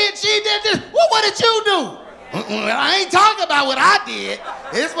 and then she did this. Well, what did you do? I ain't talking about what I did.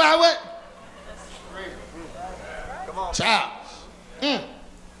 It's what I went. Child.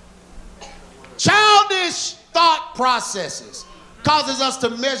 Childish thought processes causes us to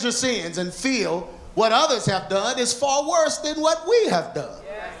measure sins and feel what others have done is far worse than what we have done.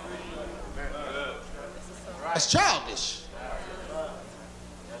 That's childish.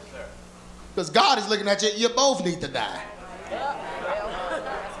 Because God is looking at you, you both need to die.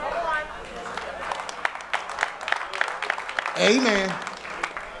 Amen.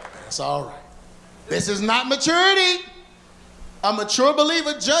 That's all right. This is not maturity. A mature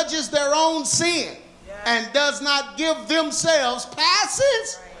believer judges their own sin and does not give themselves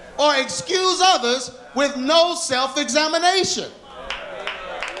passes or excuse others with no self-examination.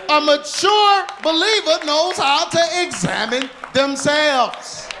 A mature believer knows how to examine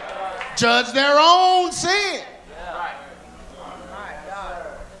themselves, judge their own sin,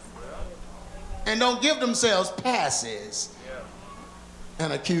 and don't give themselves passes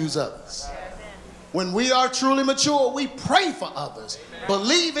and accuse others. When we are truly mature, we pray for others,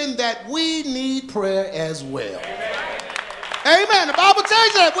 believing that we need prayer as well. Amen. The Bible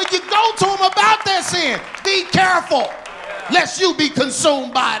tells you that when you go to them about their sin, be careful, lest you be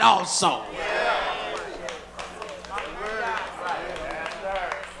consumed by it also.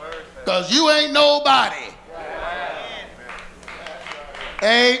 Because you ain't nobody.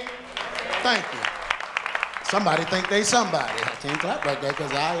 Hey, thank you. Somebody think they somebody. I can't clap like that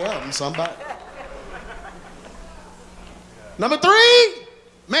because I am somebody. Number 3,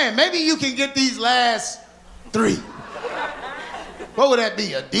 man, maybe you can get these last 3. What would that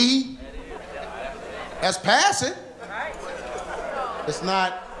be, a D? That's passing. It's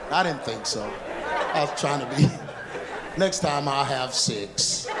not, I didn't think so. I was trying to be, next time I'll have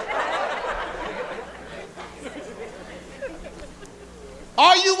 6.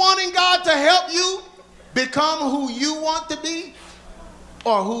 Are you wanting God to help you become who you want to be?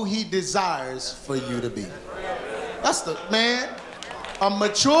 or who he desires for you to be. That's the man. A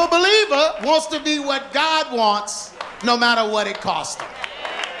mature believer wants to be what God wants, no matter what it costs him.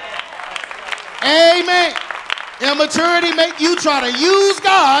 Amen. Immaturity make you try to use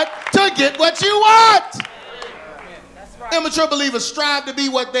God to get what you want. Immature believers strive to be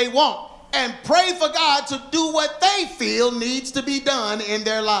what they want and pray for God to do what they feel needs to be done in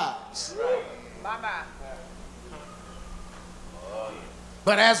their lives.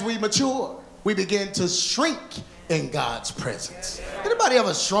 But as we mature, we begin to shrink in God's presence. Anybody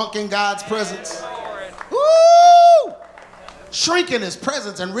ever shrunk in God's presence? Woo! Shrink in his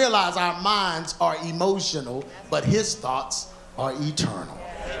presence and realize our minds are emotional, but his thoughts are eternal.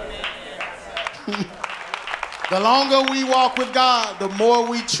 The longer we walk with God, the more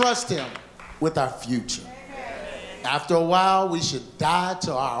we trust him with our future. After a while, we should die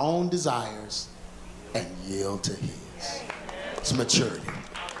to our own desires and yield to his. It's maturity.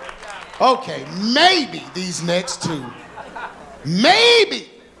 Okay, maybe these next two. Maybe.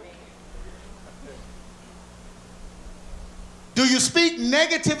 Do you speak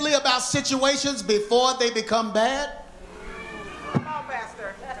negatively about situations before they become bad? Come on,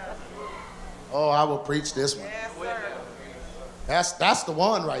 Pastor. Oh, I will preach this one. Yes, that's the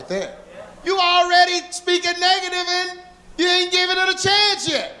one right there. You already speaking negative and you ain't giving it a chance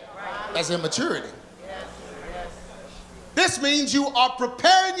yet. That's immaturity. This means you are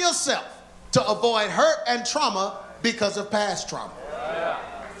preparing yourself to avoid hurt and trauma because of past trauma.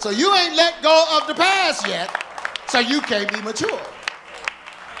 So you ain't let go of the past yet, so you can't be mature.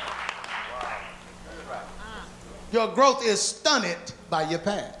 Your growth is stunted by your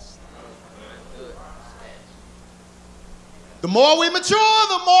past. The more we mature,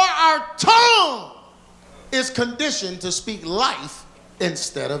 the more our tongue is conditioned to speak life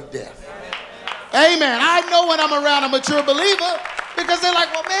instead of death. Amen. I know when I'm around a mature believer because they're like,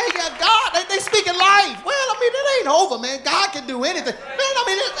 well, man, yeah, God, they speaking life. Well, I mean, it ain't over, man. God can do anything. Man, I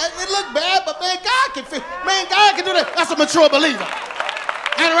mean, it look bad, but man, God can do that. That's a mature believer.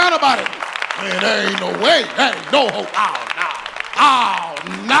 Ain't around about it. Man, there ain't no way. There ain't no hope. Oh,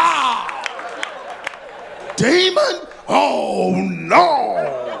 no. Demon? Oh, no.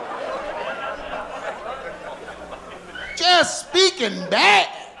 Just speaking bad.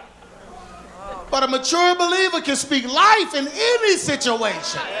 But a mature believer can speak life in any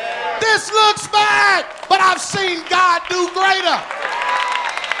situation. This looks bad, but I've seen God do greater.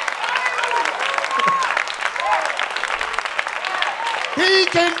 He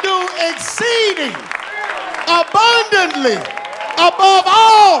can do exceeding abundantly above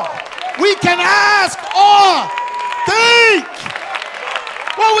all we can ask or think.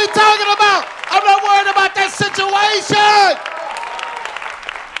 What are we talking about? I'm not worried about that situation.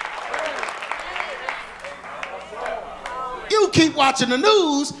 You keep watching the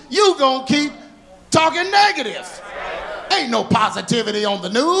news, you gonna keep talking negative. Ain't no positivity on the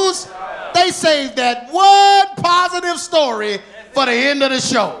news. They saved that one positive story for the end of the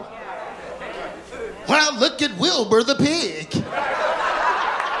show. Well, look at Wilbur the pig.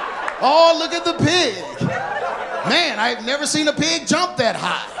 Oh, look at the pig. Man, I've never seen a pig jump that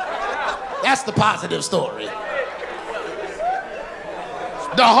high. That's the positive story.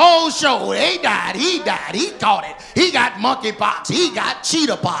 The whole show, he died, he caught it. He got monkeypox, he got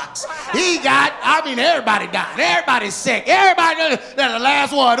cheetah pox. Everybody died. Everybody's sick. Everybody, that's the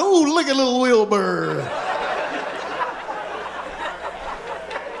last one. Ooh, look at little Wilbur.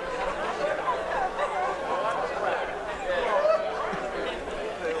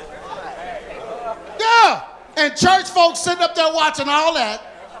 Yeah, and church folks sitting up there watching all that,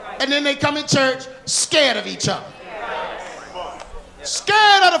 and then they come in church scared of each other.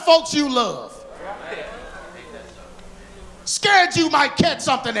 Scared of the folks you love. Scared you might catch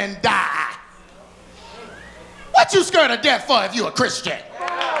something and die. What you scared of death for if you're a Christian?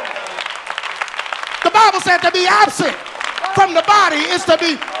 The Bible said to be absent from the body is to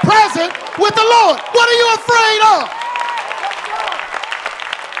be present with the Lord. What are you afraid of?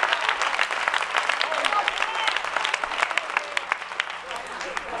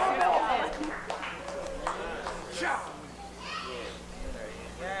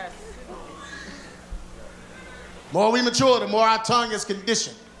 The more we mature, the more our tongue is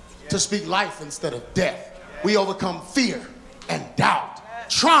conditioned to speak life instead of death. We overcome fear and doubt,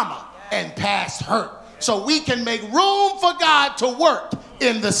 trauma and past hurt, so we can make room for God to work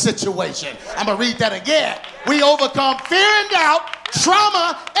in the situation. I'm gonna read that again. We overcome fear and doubt,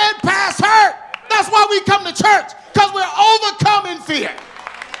 trauma and past hurt. That's why we come to church, because we're overcoming fear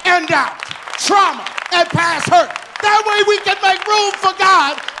and doubt, trauma and past hurt. That way we can make room for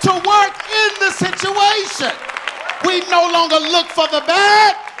God to work in the situation. We no longer look for the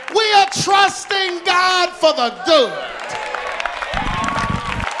bad. We are trusting God for the good.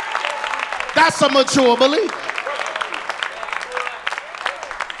 That's a mature believer.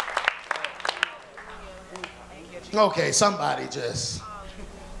 Okay, somebody just,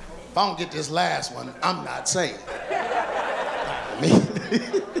 if I don't get this last one, I'm not saying.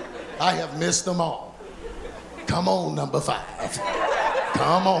 I have missed them all. Come on, number 5.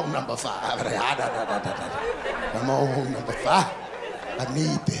 Come on, number 5. Come on, number 5. I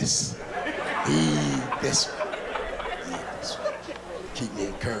need this. Need this one. Need this one. Keep me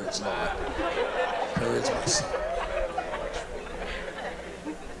encouraged, Lord. Encourage myself.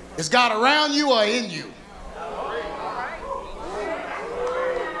 Is God around you or in you?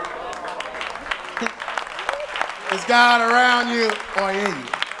 Is God around you or in you?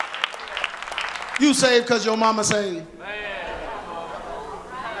 You saved because your mama saved.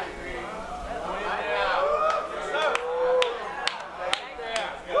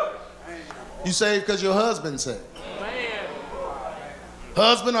 You saved because your husband saved.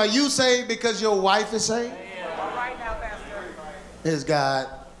 Husband, are you saved because your wife is saved? Is God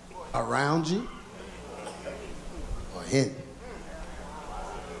around you or in you?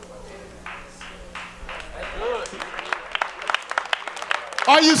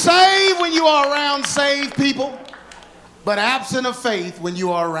 Are you saved when you are around saved people, but absent of faith when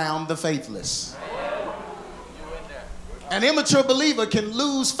you are around the faithless? An immature believer can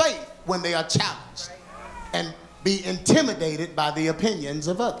lose faith when they are challenged and be intimidated by the opinions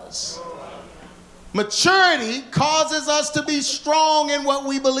of others. Maturity causes us to be strong in what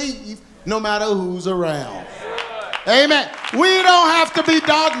we believe, no matter who's around. Amen. We don't have to be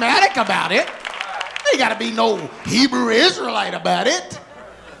dogmatic about it. Ain't got to be no Hebrew Israelite about it.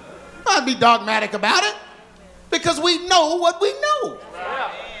 Not be dogmatic about it, because we know what we know.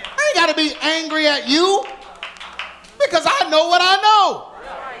 I ain't got to be angry at you, because I know what I know.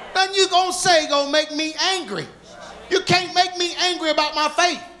 Nothing you gonna say gonna make me angry. You can't make me angry about my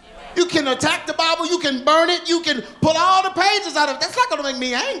faith. You can attack the Bible, you can burn it, you can pull all the pages out of it. That's not gonna make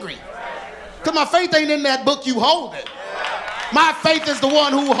me angry, because my faith ain't in that book you hold it. My faith is the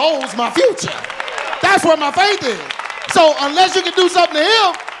one who holds my future. That's where my faith is. So unless you can do something to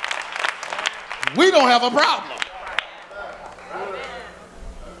him, we don't have a problem.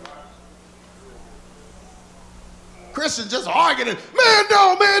 Christians just arguing, man,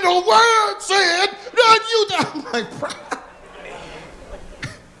 the word said that you. I'm like,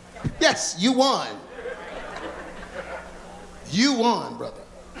 yes, you won. You won, brother.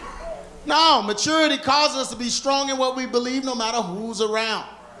 No, maturity causes us to be strong in what we believe, no matter who's around.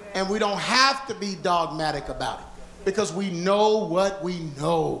 And we don't have to be dogmatic about it, because we know what we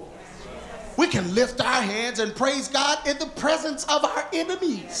know. We can lift our hands and praise God in the presence of our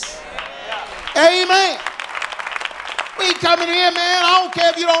enemies. Amen. We coming here, man. I don't care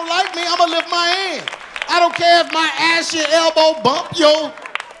if you don't like me. I'm going to lift my hand. I don't care if my ass, your elbow bump your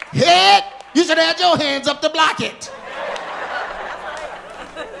head. You should have your hands up to block it.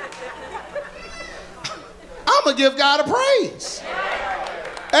 I'm going to give God a praise.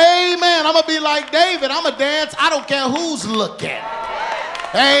 Amen. I'm going to be like David. I'm going to dance. I don't care who's looking.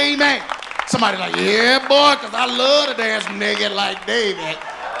 Amen. Somebody like, yeah, boy, because I love to dance naked like David.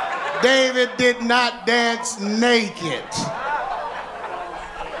 David did not dance naked.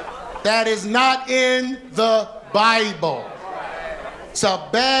 That is not in the Bible. It's a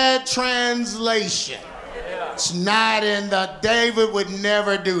bad translation. It's not in the, David would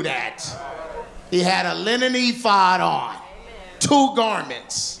never do that. He had a linen ephod on, 2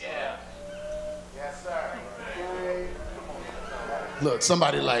 garments. Yes, sir. Look,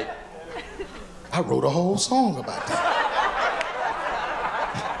 somebody like, I wrote a whole song about that.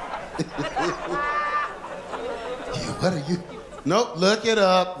 What are you? Nope, look it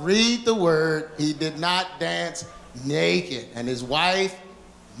up. Read the word. He did not dance naked. And his wife,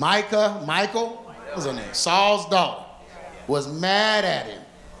 Michael, what was her name? Saul's daughter, was mad at him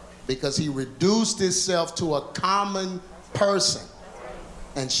because he reduced himself to a common person.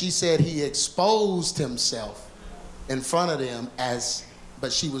 And she said he exposed himself in front of them as,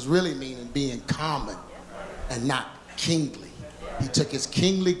 but she was really meaning being common and not kingly. He took his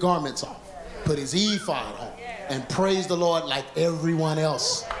kingly garments off, put his ephod on, and praised the Lord like everyone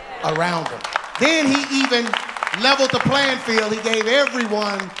else around him. Then he even leveled the playing field. He gave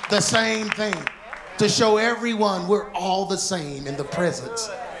everyone the same thing to show everyone we're all the same in the presence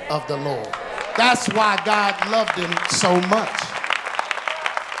of the Lord. That's why God loved him so much.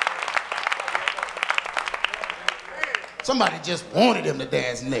 Somebody just wanted him to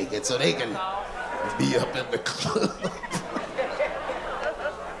dance naked so they can be up in the club.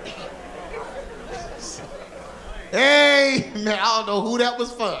 Amen. I don't know who that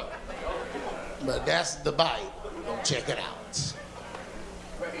was for, but that's the Bible. Go check it out.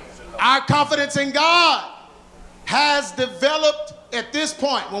 Our confidence in God has developed at this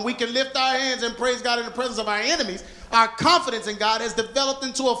point when we can lift our hands and praise God in the presence of our enemies. Our confidence in God has developed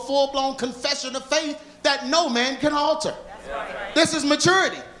into a full-blown confession of faith that no man can alter. This is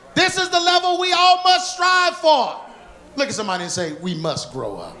maturity. This is the level we all must strive for. Look at somebody and say, we must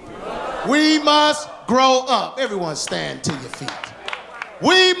grow up. We must grow up. Everyone stand to your feet.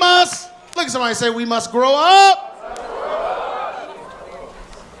 We must, look at somebody and say, we must grow up.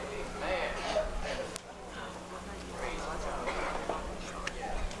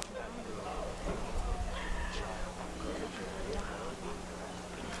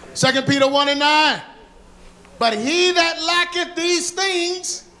 2 Peter 1:9. But he that lacketh these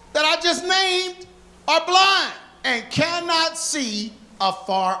things that I just named are blind and cannot see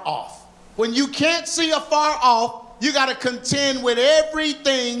afar off. When you can't see afar off, you got to contend with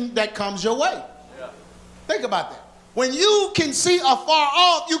everything that comes your way. Yeah. Think about that. When you can see afar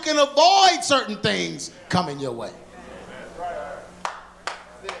off, you can avoid certain things coming your way.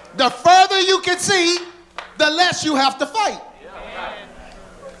 The further you can see, the less you have to fight.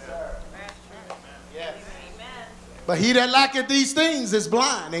 But he that lacketh these things is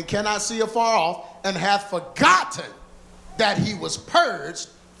blind and cannot see afar off, and hath forgotten that he was purged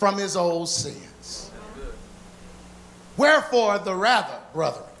from his old sins. Wherefore the rather,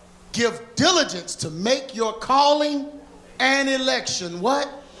 brethren, give diligence to make your calling and election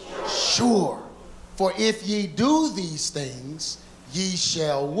what? Sure. For if ye do these things, ye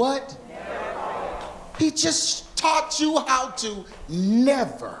shall what? He just taught you how to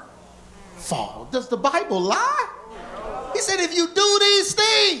never fall. Does the Bible lie? He said, if you do these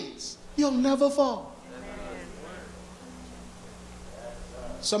things, you'll never fall.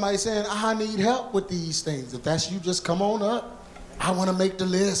 Somebody saying, I need help with these things. If that's you, just come on up. I want to make the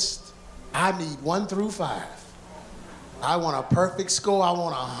list. I need 1 through 5. I want a perfect score. I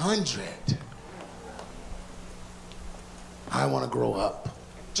want 100. I want to grow up.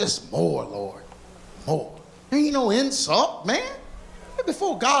 Just more, Lord. More. Ain't no insult, man.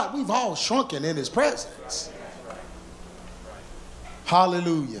 Before God, we've all shrunken in his presence.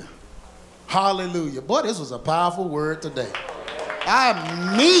 Hallelujah. Hallelujah. Boy, this was a powerful word today. I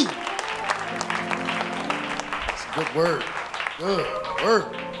mean, it's a good word. Good word.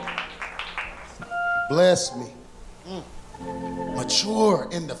 Bless me. Mature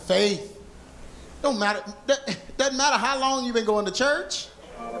in the faith. Doesn't matter how long you've been going to church.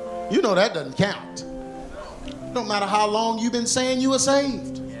 You know that doesn't count. Don't matter how long you've been saying you were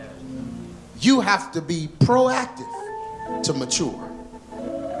saved. You have to be proactive to mature.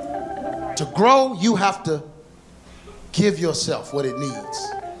 To grow, you have to give yourself what it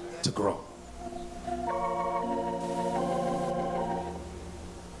needs to grow.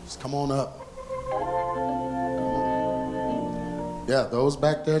 Just come on up. Yeah, those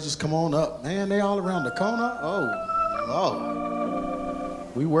back there, just come on up. Man, they all around the corner. Oh,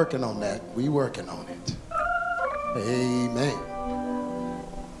 Lord. We working on that. We working on it. Amen.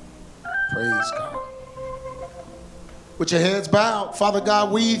 Praise God. With your heads bowed, Father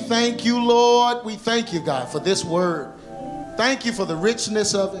God, we thank you, Lord. We thank you, God, for this word. Thank you for the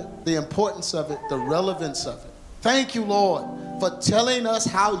richness of it, the importance of it, the relevance of it. Thank you, Lord, for telling us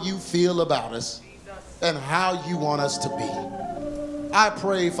how you feel about us and how you want us to be. I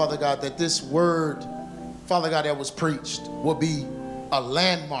pray, Father God, that this word, Father God, that was preached will be a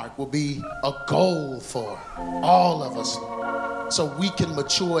landmark, will be a goal for all of us, Lord, so we can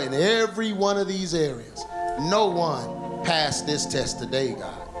mature in every one of these areas. No one passed this test today,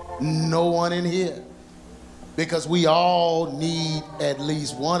 God. No one in here. Because we all need at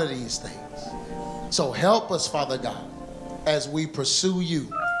least one of these things. So help us, Father God, as we pursue you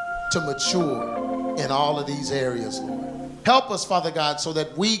to mature in all of these areas, Lord. Help us, Father God, so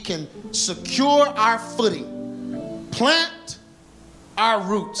that we can secure our footing, plant our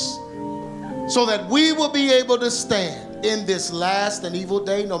roots, so that we will be able to stand in this last and evil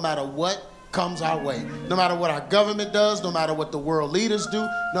day, no matter what comes our way. No matter what our government does, no matter what the world leaders do,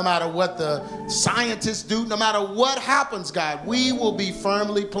 no matter what the scientists do, no matter what happens, God, we will be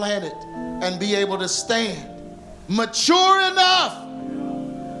firmly planted and be able to stand mature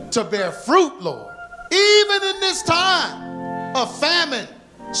enough to bear fruit, Lord. Even in this time of famine,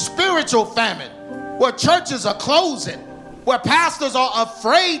 spiritual famine, where churches are closing, where pastors are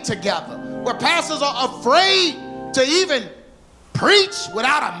afraid to gather, where pastors are afraid to even preach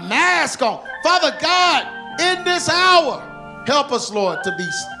without a mask on. Father God, in this hour, help us, Lord, to be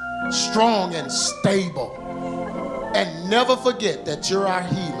strong and stable. And never forget that you're our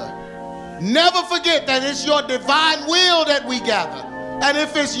healer. Never forget that it's your divine will that we gather. And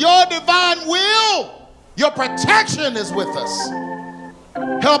if it's your divine will, your protection is with us.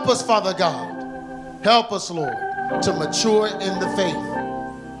 Help us, Father God. Help us, Lord, to mature in the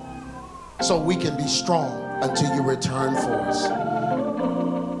faith so we can be strong until you return for us.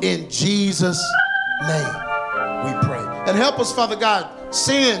 In Jesus' name we pray. And help us, Father God,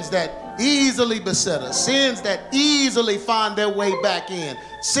 sins that easily beset us, sins that easily find their way back in,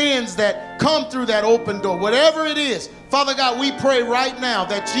 sins that come through that open door, whatever it is, Father God, we pray right now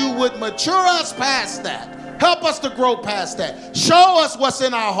that you would mature us past that. Help us to grow past that. Show us what's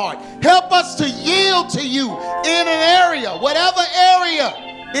in our heart. Help us to yield to you in an area, whatever area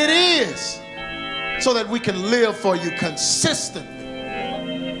it is, so that we can live for you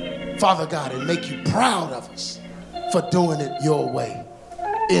consistently, Father God, and make you proud of us for doing it your way.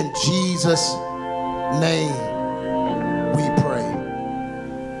 In Jesus' name we pray.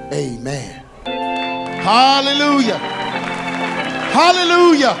 Amen. Hallelujah.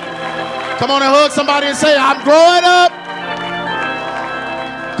 Hallelujah. Come on and hug somebody and say, I'm growing up.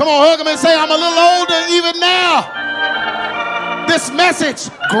 Come on, hug them and say, I'm a little older even now. This message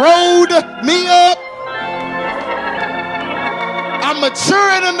growed me up. I'm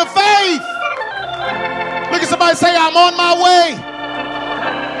maturing in the faith. Look at somebody and say, I'm on my way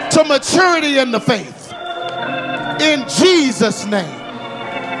to maturity in the faith. In Jesus' name.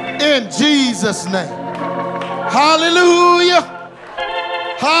 In Jesus' name. Hallelujah.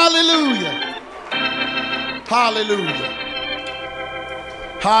 Hallelujah. Hallelujah.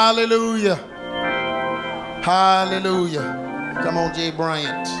 Hallelujah. Hallelujah. Come on, Jay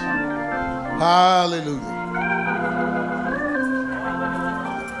Bryant. Hallelujah.